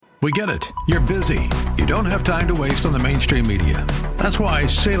We get it. You're busy. You don't have time to waste on the mainstream media. That's why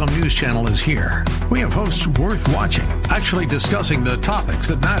Salem News Channel is here. We have hosts worth watching, actually discussing the topics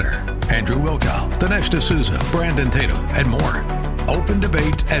that matter. Andrew Wilkow, Dinesh D'Souza, Brandon Tatum, and more. Open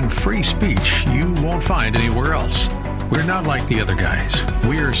debate and free speech you won't find anywhere else. We're not like the other guys.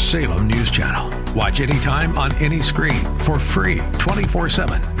 We're Salem News Channel. Watch anytime on any screen for free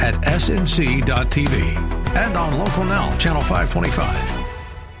 24/7 at snc.tv and on Local Now, Channel 525.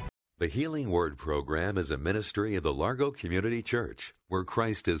 The Healing Word program is a ministry of the Largo Community Church, where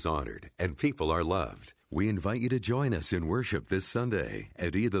Christ is honored and people are loved. We invite you to join us in worship this Sunday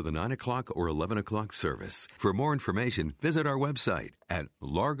at either the 9 o'clock or 11 o'clock service. For more information, visit our website at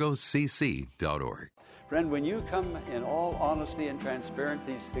largocc.org. Friend, when you come in all honesty and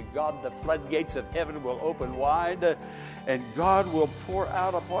transparency to God, the floodgates of heaven will open wide, and God will pour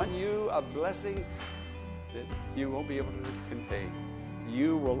out upon you a blessing that you won't be able to contain.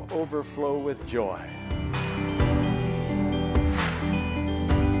 You will overflow with joy.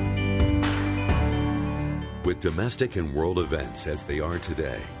 With domestic and world events as they are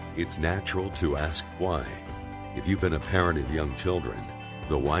today, it's natural to ask why. If you've been a parent of young children,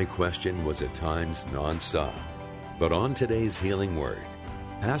 the why question was at times nonstop. But on today's Healing Word,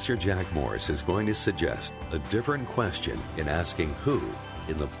 Pastor Jack Morris is going to suggest a different question in asking who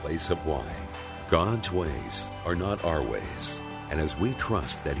in the place of why. God's ways are not our ways. And as we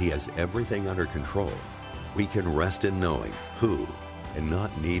trust that He has everything under control, we can rest in knowing who and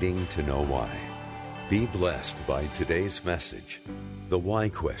not needing to know why. Be blessed by today's message, the why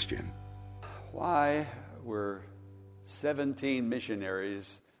question. Why were 17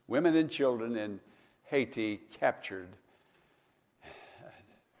 missionaries, women and children in Haiti, captured?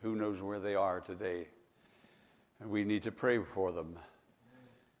 Who knows where they are today? And we need to pray for them.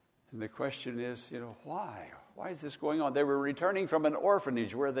 And the question is, why? Why is this going on? They were returning from an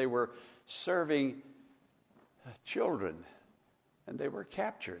orphanage where they were serving children, and they were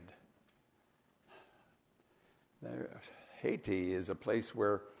captured. Haiti is a place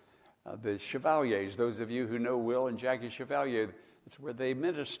where the Chevaliers, those of you who know Will and Jackie Chevalier, it's where they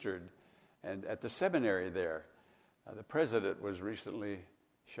ministered. And at the seminary there, the president was recently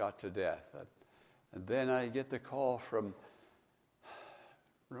shot to death. And then I get the call from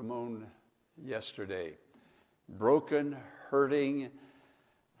Ramon yesterday. Broken, hurting,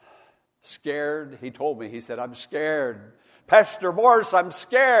 scared. He told me, he said, "I'm scared. Pastor Morris, I'm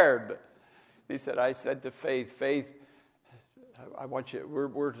scared." He said, I said to Faith, I want you,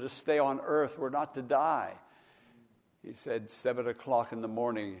 we're to stay on earth. We're not to die. He said, 7 o'clock in the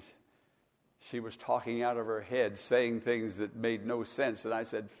morning, she was talking out of her head, saying things that made no sense. And I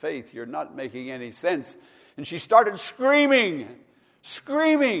said, Faith, you're not making any sense. And she started screaming.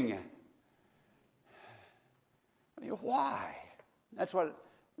 Why? That's what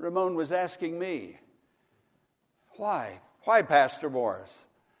Ramon was asking me. Why? Why, Pastor Morris?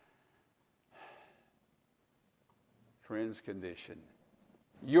 Friend's condition.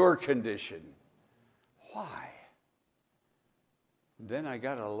 Your condition. Why? Then I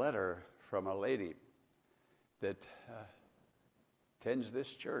got a letter from a lady that attends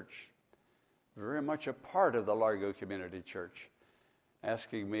this church, very much a part of the Largo Community Church,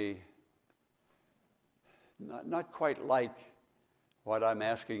 asking me, not quite like what I'm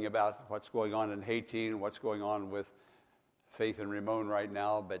asking about what's going on in Haiti and what's going on with Faith and Ramon right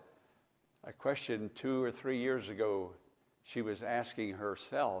now, but a question 2 or 3 years ago she was asking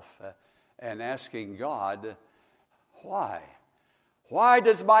herself and asking God, why? Why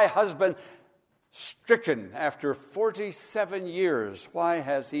does my husband stricken after 47 years, why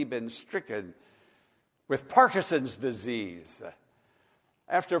has he been stricken with Parkinson's disease?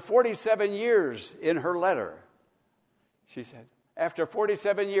 After 47 years, in her letter, she said, after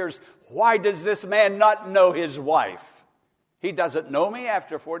 47 years, why does this man not know his wife? He doesn't know me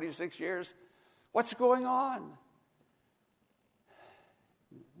after 46 years. What's going on?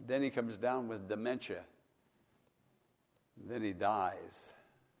 Then he comes down with dementia. Then he dies.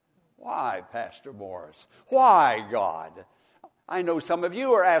 Why, Pastor Morris? Why, God? I know some of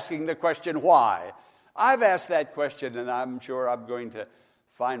you are asking the question, why? I've asked that question, and I'm sure I'm going to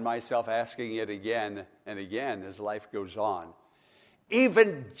find myself asking it again and again as life goes on.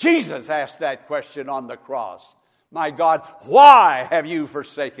 Even Jesus asked that question on the cross. My God, why have you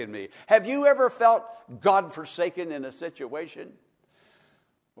forsaken me? Have you ever felt God forsaken in a situation?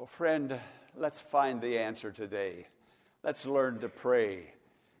 Well, friend, let's find the answer today. Let's learn to pray,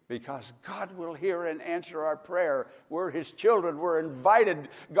 because God will hear and answer our prayer. We're His children. We're invited.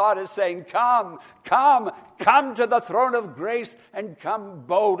 God is saying, come to the throne of grace and come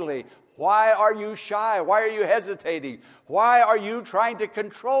boldly. Why are you shy? Why are you hesitating? Why are you trying to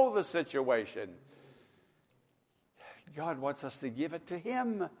control the situation? God wants us to give it to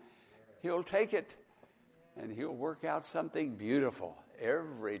Him. He'll take it, and He'll work out something beautiful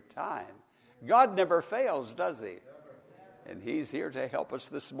every time. God never fails, does He? And He's here to help us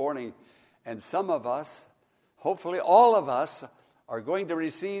this morning. And some of us, hopefully all of us, are going to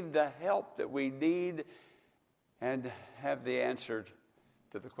receive the help that we need and have the answer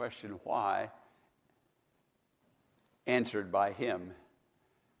to the question why answered by Him.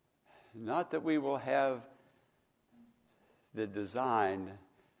 Not that we will have the design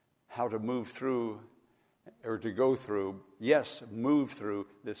how to move through or to go through, yes, move through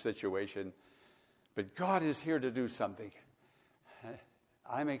this situation, but God is here to do something.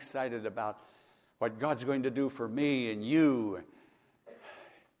 I'm excited about what God's going to do for me and you.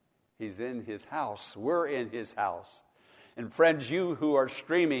 He's in His house. We're in His house. And friends, you who are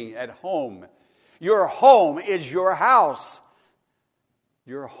streaming at home, your home is your house.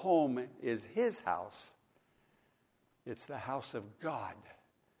 Your home is His house. It's the house of God.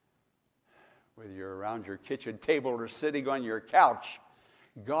 Whether you're around your kitchen table or sitting on your couch,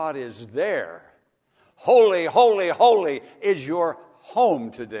 God is there. Holy, holy, holy is your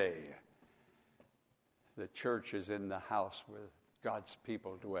home today. The church is in the house where God's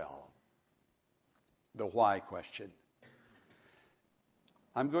people dwell. The why question.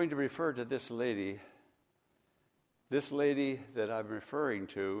 I'm going to refer to this lady. This lady that I'm referring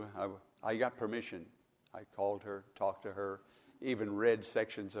to, I got permission. I called her, talked to her, even read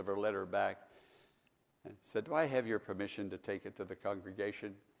sections of her letter back, and said, do I have your permission to take it to the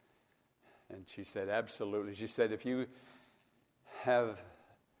congregation? And she said, absolutely. She said, if you have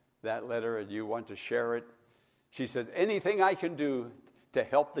that letter and you want to share it, she said, anything I can do to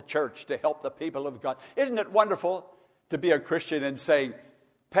help the church, to help the people of God. Isn't it wonderful to be a Christian and saying,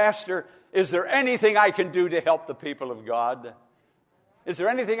 Pastor, is there anything I can do to help the people of God? Is there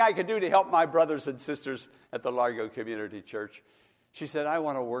anything I can do to help my brothers and sisters at the Largo Community Church? She said, I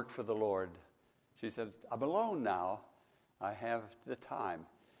want to work for the Lord. She said, I'm alone now. I have the time.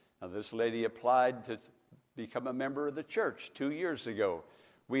 Now, this lady applied to become a member of the church 2 years ago.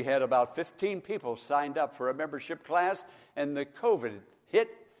 We had about 15 people signed up for a membership class, and the COVID hit,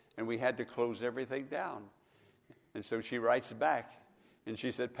 and we had to close everything down. And so she writes back, and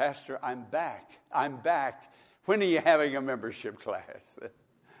she said, Pastor, I'm back. I'm back. When are you having a membership class?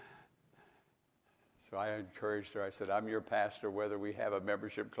 So I encouraged her. I said, I'm your pastor whether we have a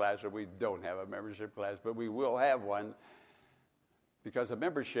membership class or we don't have a membership class, but we will have one, because a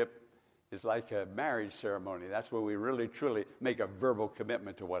membership is like a marriage ceremony. That's where we really, truly make a verbal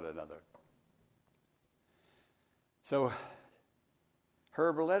commitment to one another. So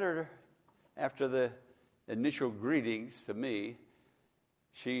her letter, after the initial greetings to me,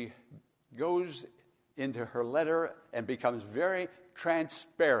 she goes into her letter and becomes very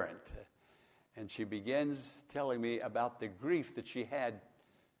transparent. And she begins telling me about the grief that she had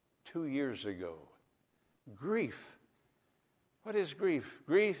 2 years ago. Grief. What is grief?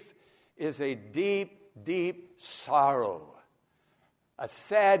 Grief is a deep, deep sorrow, a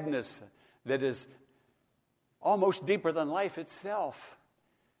sadness that is almost deeper than life itself.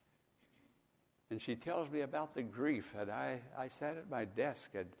 And she tells me about the grief, and I sat at my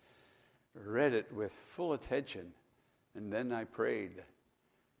desk and read it with full attention, and then I prayed,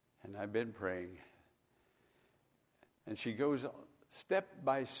 and I've been praying. And she goes step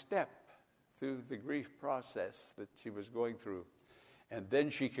by step through the grief process that she was going through. And then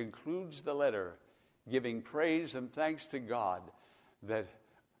she concludes the letter giving praise and thanks to God that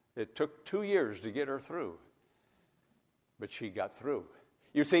it took 2 years to get her through. But she got through.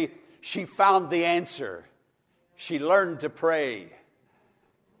 You see, she found the answer. She learned to pray.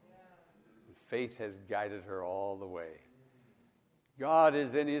 Faith has guided her all the way. God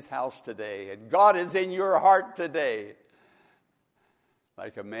is in His house today, and God is in your heart today.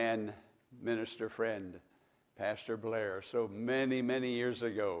 Like a man, minister friend, Pastor Blair, so many, many years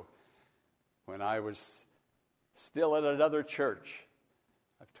ago, when I was still at another church.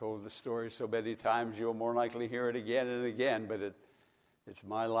 I've told the story so many times, you'll more likely hear it again and again, but it's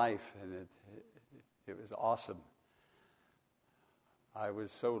my life, and it was awesome. I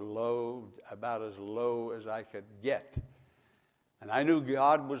was so low, about as low as I could get. And I knew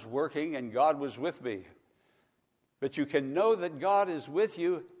God was working and God was with me. But you can know that God is with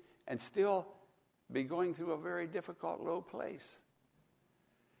you and still be going through a very difficult, low place.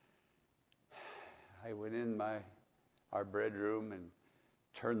 I went in our bedroom and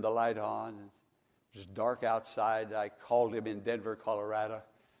turned the light on. It was dark outside. I called him in Denver, Colorado.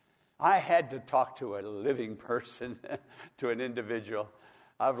 I had to talk to a living person, to an individual.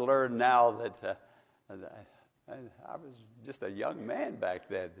 I've learned now that I was just a young man back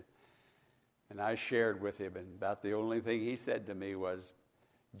then. And I shared with him, and about the only thing he said to me was,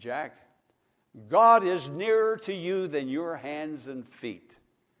 Jack, God is nearer to you than your hands and feet.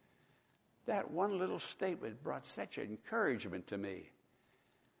 That one little statement brought such encouragement to me.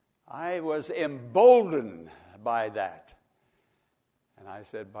 I was emboldened by that. And I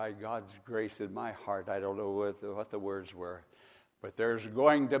said, by God's grace in my heart, I don't know what the words were, but there's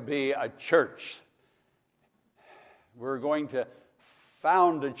going to be a church. We're going to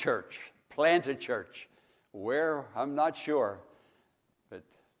found a church, plant a church. Where, I'm not sure. But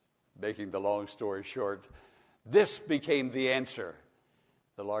making the long story short, this became the answer,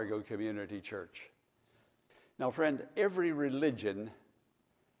 the Largo Community Church. Now, friend, every religion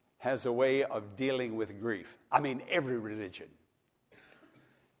has a way of dealing with grief. I mean, every religion.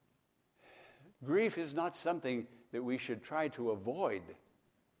 Grief is not something that we should try to avoid.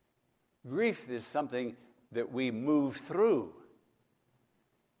 Grief is something that we move through.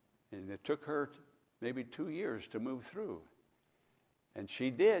 And it took her maybe 2 years to move through. And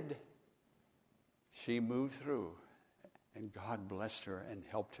she did. She moved through. And God blessed her and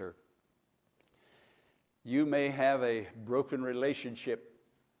helped her. You may have a broken relationship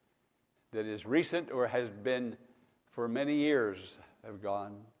that is recent or has been for many years, have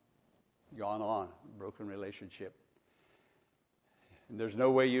gone on, broken relationship. And there's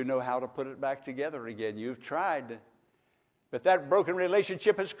no way you know how to put it back together again. You've tried. But that broken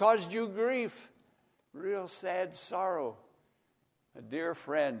relationship has caused you grief, real sad sorrow. A dear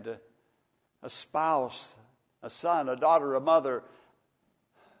friend, a spouse, a son, a daughter, a mother,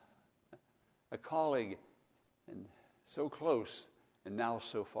 a colleague, and so close and now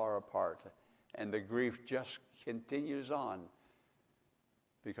so far apart. And the grief just continues on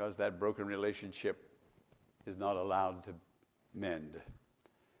because that broken relationship is not allowed to mend.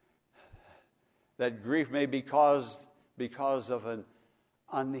 That grief may be caused because of an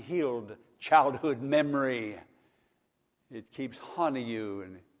unhealed childhood memory. It keeps haunting you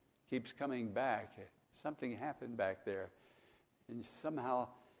and keeps coming back. Something happened back there. And somehow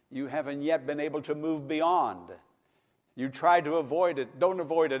you haven't yet been able to move beyond. You tried to avoid it. Don't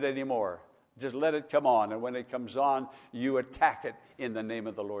avoid it anymore. Just let it come on. And when it comes on, you attack it in the name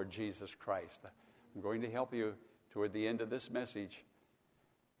of the Lord Jesus Christ. I'm going to help you toward the end of this message.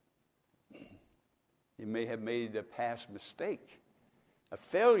 You may have made a past mistake, a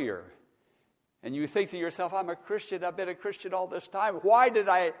failure. And you think to yourself, I'm a Christian. I've been a Christian all this time. Why did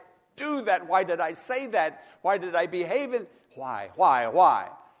I do that? Why did I say that? Why did I behave in? Why?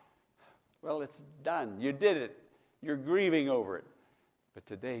 Well, it's done. You did it. You're grieving over it. But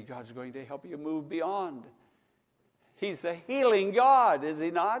today, God's going to help you move beyond. He's a healing God, is He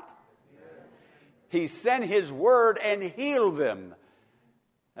not? He sent His word and healed them.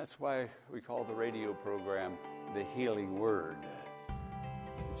 That's why we call the radio program The Healing Word.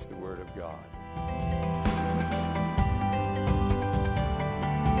 It's the Word of God.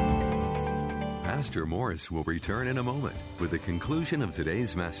 Pastor Morris will return in a moment with the conclusion of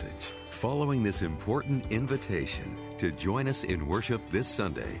today's message, following this important invitation to join us in worship this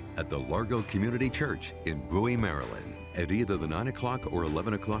Sunday at the Largo Community Church in Bowie, Maryland, at either the 9 o'clock or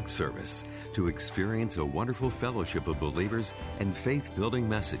 11 o'clock service, to experience a wonderful fellowship of believers and faith-building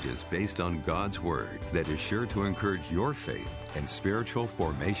messages based on God's Word that is sure to encourage your faith and spiritual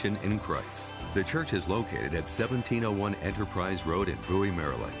formation in Christ. The church is located at 1701 Enterprise Road in Bowie,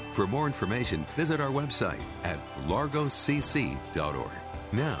 Maryland. For more information, visit our website at largocc.org.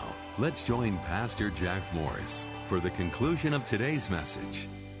 Now, let's join Pastor Jack Morris for the conclusion of today's message.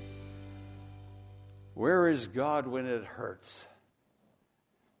 Where is God when it hurts?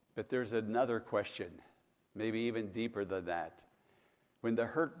 But there's another question, maybe even deeper than that. When the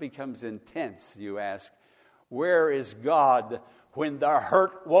hurt becomes intense, you ask, where is God when the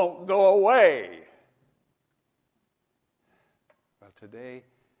hurt won't go away? Well, today,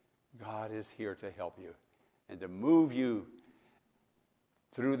 God is here to help you and to move you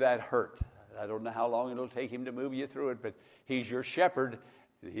through that hurt. I don't know how long it'll take Him to move you through it, but He's your shepherd,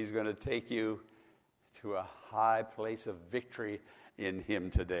 and He's going to take you to a high place of victory in Him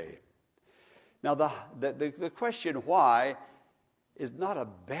today. Now, the question why is not a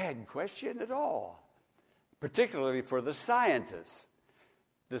bad question at all, particularly for the scientists.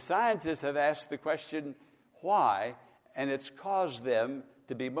 The scientists have asked the question why, and it's caused them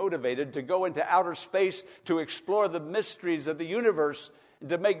to be motivated to go into outer space to explore the mysteries of the universe and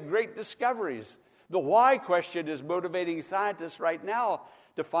to make great discoveries. The why question is motivating scientists right now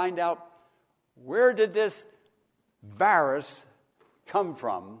to find out, where did this virus come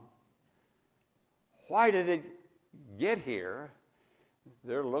from? Why did it get here?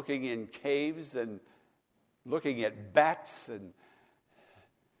 They're looking in caves and looking at bats. And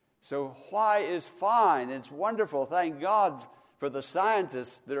so why is fine. It's wonderful. Thank God for the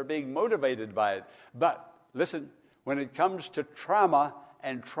scientists that are being motivated by it. But listen, when it comes to trauma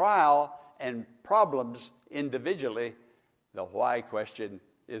and trial and problems individually, the why question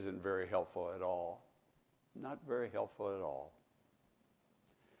isn't very helpful at all. Not very helpful at all.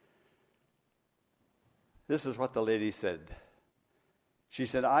 This is what the lady said. She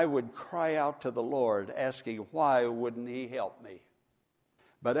said, I would cry out to the Lord asking, why wouldn't he help me?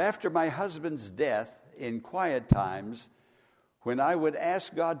 But after my husband's death, in quiet times, when I would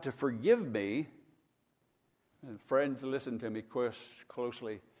ask God to forgive me, and friends, listen to me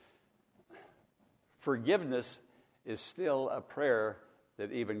closely, forgiveness is still a prayer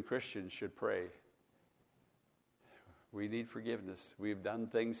that even Christians should pray. We need forgiveness. We've done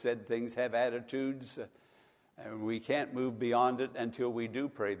things, said things, have attitudes, and we can't move beyond it until we do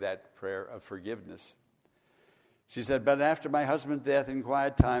pray that prayer of forgiveness. She said, but after my husband's death in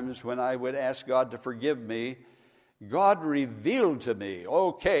quiet times, when I would ask God to forgive me, God revealed to me,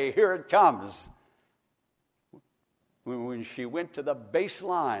 okay, here it comes. When she went to the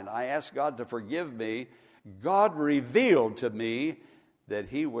baseline, I asked God to forgive me. God revealed to me that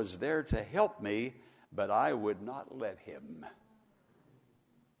he was there to help me, but I would not let him.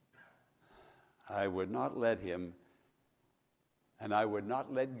 I would not let him, and I would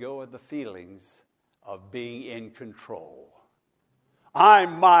not let go of the feelings of being in control.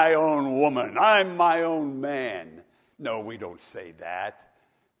 I'm my own woman. I'm my own man. No, we don't say that,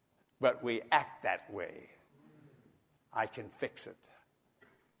 but we act that way. I can fix it.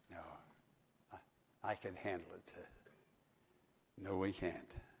 No, I can handle it. No, we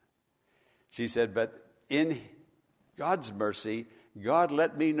can't. She said, but in God's mercy, God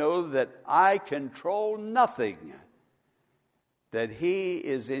let me know that I control nothing, that he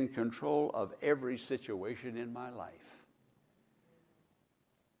is in control of every situation in my life.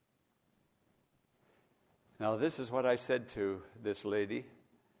 Now, this is what I said to this lady,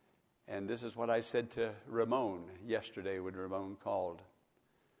 and this is what I said to Ramon yesterday when Ramon called.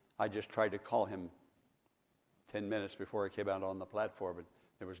 I just tried to call him 10 minutes before I came out on the platform, but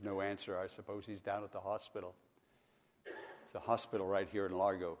there was no answer. I suppose he's down at the hospital. It's a hospital right here in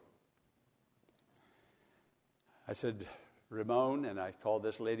Largo. I said, Ramon, and I called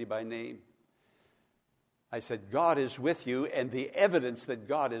this lady by name. I said, God is with you, and the evidence that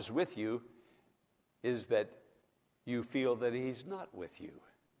God is with you is that you feel that he's not with you,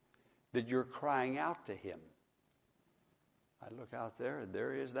 that you're crying out to him. I look out there, and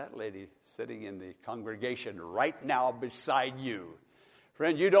there is that lady sitting in the congregation right now beside you.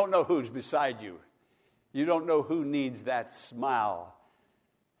 Friend, you don't know who's beside you. You don't know who needs that smile.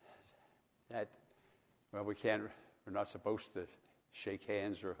 We're not supposed to shake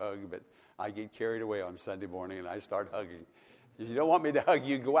hands or hug, but I get carried away on Sunday morning and I start hugging. If you don't want me to hug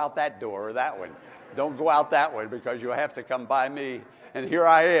you, go out that door or that one. Don't go out that one because you'll have to come by me, and here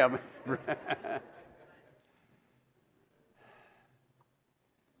I am.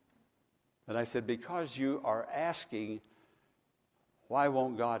 And I said, because you are asking, why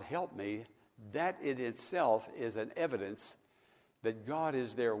won't God help me? That in itself is an evidence that God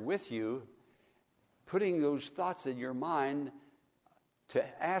is there with you, putting those thoughts in your mind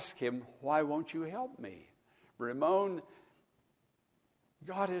to ask him, why won't you help me? Ramon,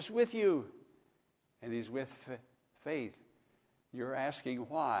 God is with you, and he's with faith. You're asking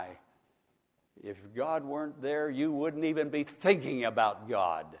why. If God weren't there, you wouldn't even be thinking about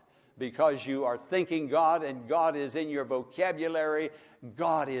God. Because you are thinking God, and God is in your vocabulary,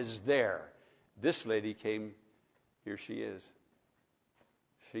 God is there. This lady came, here she is.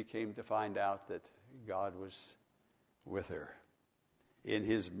 She came to find out that God was with her in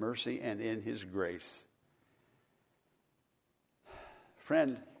his mercy and in his grace.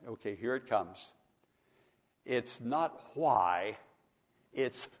 Friend, okay, here it comes. It's not why,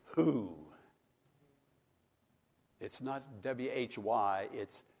 it's who. It's not W-H-Y,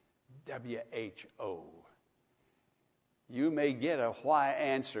 it's W-H-O. You may get a why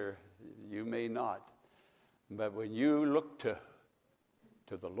answer, you may not. But when you look to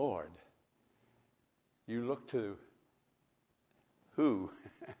the Lord, you look to who?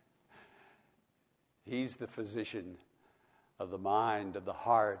 He's the physician of the mind, of the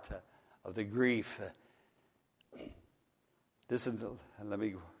heart, of the grief. Let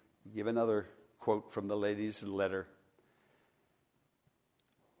me give another quote from the lady's letter.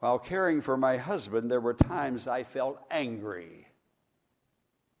 While caring for my husband, there were times I felt angry,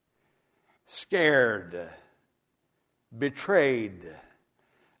 scared, betrayed,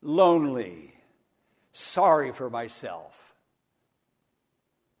 lonely, sorry for myself.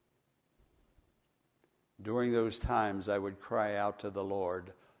 During those times, I would cry out to the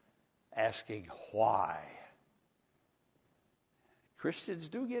Lord, asking why. Christians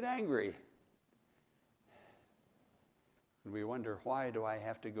do get angry. And we wonder, why do I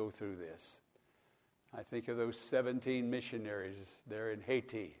have to go through this? I think of those 17 missionaries there in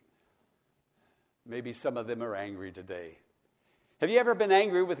Haiti. Maybe some of them are angry today. Have you ever been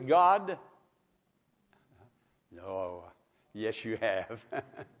angry with God? No. Yes, you have.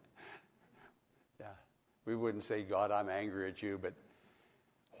 Yeah. We wouldn't say, God, I'm angry at you, but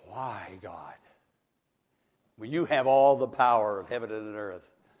why, God? When you have all the power of heaven and earth,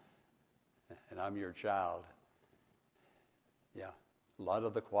 and I'm your child. Yeah, a lot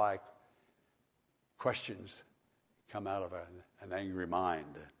of the quiet questions come out of an angry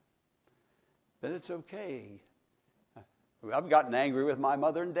mind. But it's okay. I've gotten angry with my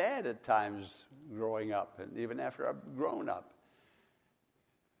mother and dad at times growing up, and even after I've grown up.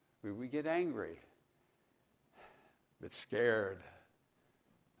 We get angry, but scared.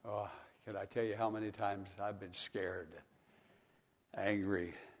 Oh, can I tell you how many times I've been scared,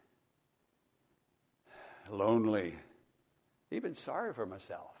 angry, lonely, even sorry for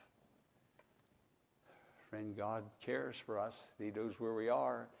myself. Friend, God cares for us. He knows where we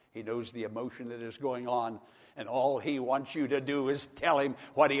are. He knows the emotion that is going on, and all He wants you to do is tell Him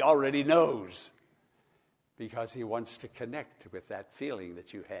what He already knows, because He wants to connect with that feeling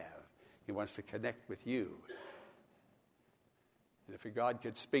that you have. He wants to connect with you. And if God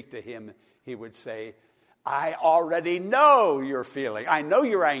could speak to him, He would say, I already know you're feeling. I know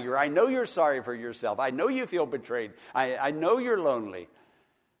you're angry. I know you're sorry for yourself. I know you feel betrayed. I know you're lonely.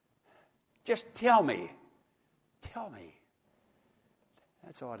 Just tell me. Tell me.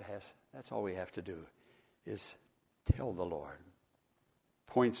 That's all it has. That's all we have to do is tell the Lord.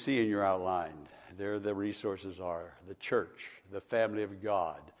 Point C in your outline. There the resources are. The church, the family of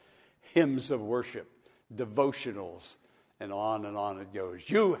God, hymns of worship, devotionals, and on it goes.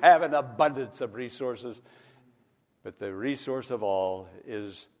 You have an abundance of resources, but the resource of all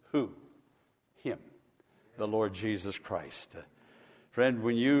is who? Him, the Lord Jesus Christ. Friend,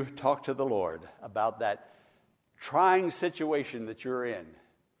 when you talk to the Lord about that trying situation that you're in,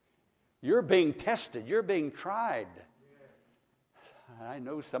 you're being tested, you're being tried. I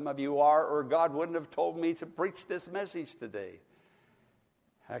know some of you are, or God wouldn't have told me to preach this message today.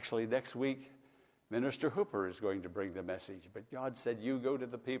 Actually, next week, Minister Hooper is going to bring the message. But God said, you go to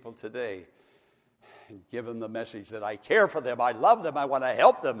the people today and give them the message that I care for them, I love them, I want to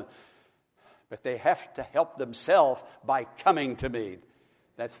help them. But they have to help themselves by coming to me.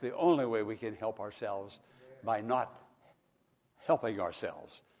 That's the only way we can help ourselves, by not helping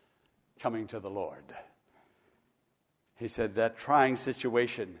ourselves, coming to the Lord. He said, that trying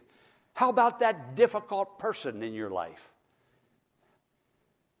situation. How about that difficult person in your life?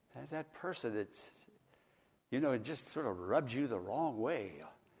 That person, it just sort of rubs you the wrong way.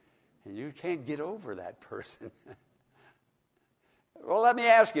 And you can't get over that person. Well, let me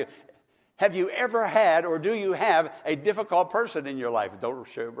ask you, have you ever had, or do you have, a difficult person in your life? Don't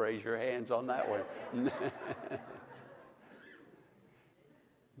raise your hands on that one.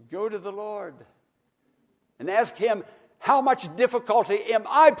 Go to the Lord and ask Him, how much difficulty am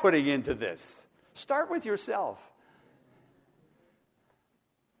I putting into this? Start with yourself.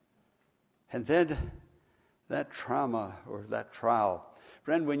 And then that trauma or that trial.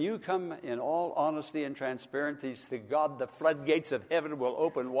 Friend, when you come in all honesty and transparency to God, the floodgates of heaven will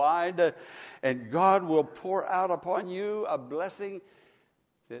open wide, and God will pour out upon you a blessing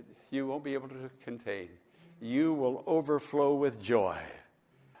that you won't be able to contain. You will overflow with joy.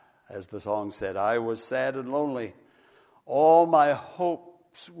 As the song said, I was sad and lonely. All my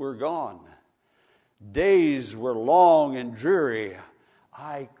hopes were gone. Days were long and dreary.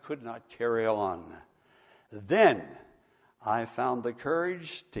 I could not carry on. Then I found the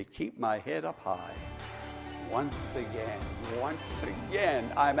courage to keep my head up high. Once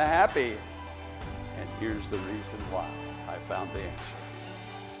again, I'm happy. And here's the reason why. I found the answer.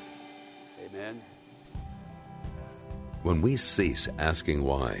 Amen. When we cease asking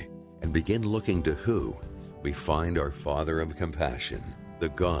why and begin looking to who, we find our Father of compassion, the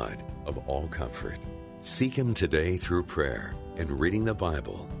God of all comfort. Seek Him today through prayer and reading the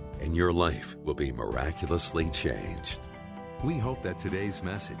Bible, and your life will be miraculously changed. We hope that today's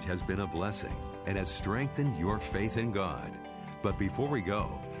message has been a blessing and has strengthened your faith in God. But before we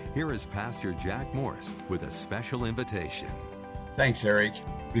go, here is Pastor Jack Morris with a special invitation. Thanks, Eric.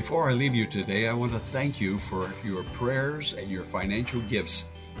 Before I leave you today, I want to thank you for your prayers and your financial gifts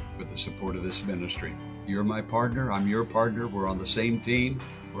for the support of this ministry. You're my partner. I'm your partner. We're on the same team.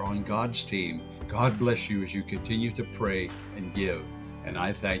 We're on God's team. God bless you as you continue to pray and give. And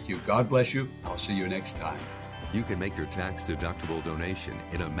I thank you. God bless you. I'll see you next time. You can make your tax-deductible donation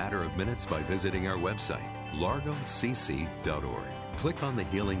in a matter of minutes by visiting our website, largocc.org. Click on the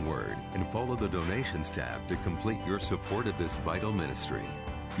Healing Word and follow the Donations tab to complete your support of this vital ministry.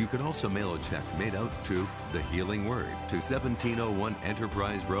 You can also mail a check made out to The Healing Word to 1701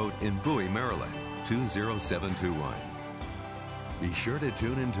 Enterprise Road in Bowie, Maryland, 20721. Be sure to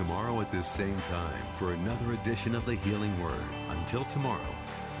tune in tomorrow at this same time for another edition of The Healing Word. Until tomorrow,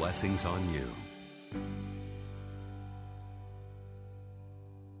 blessings on you.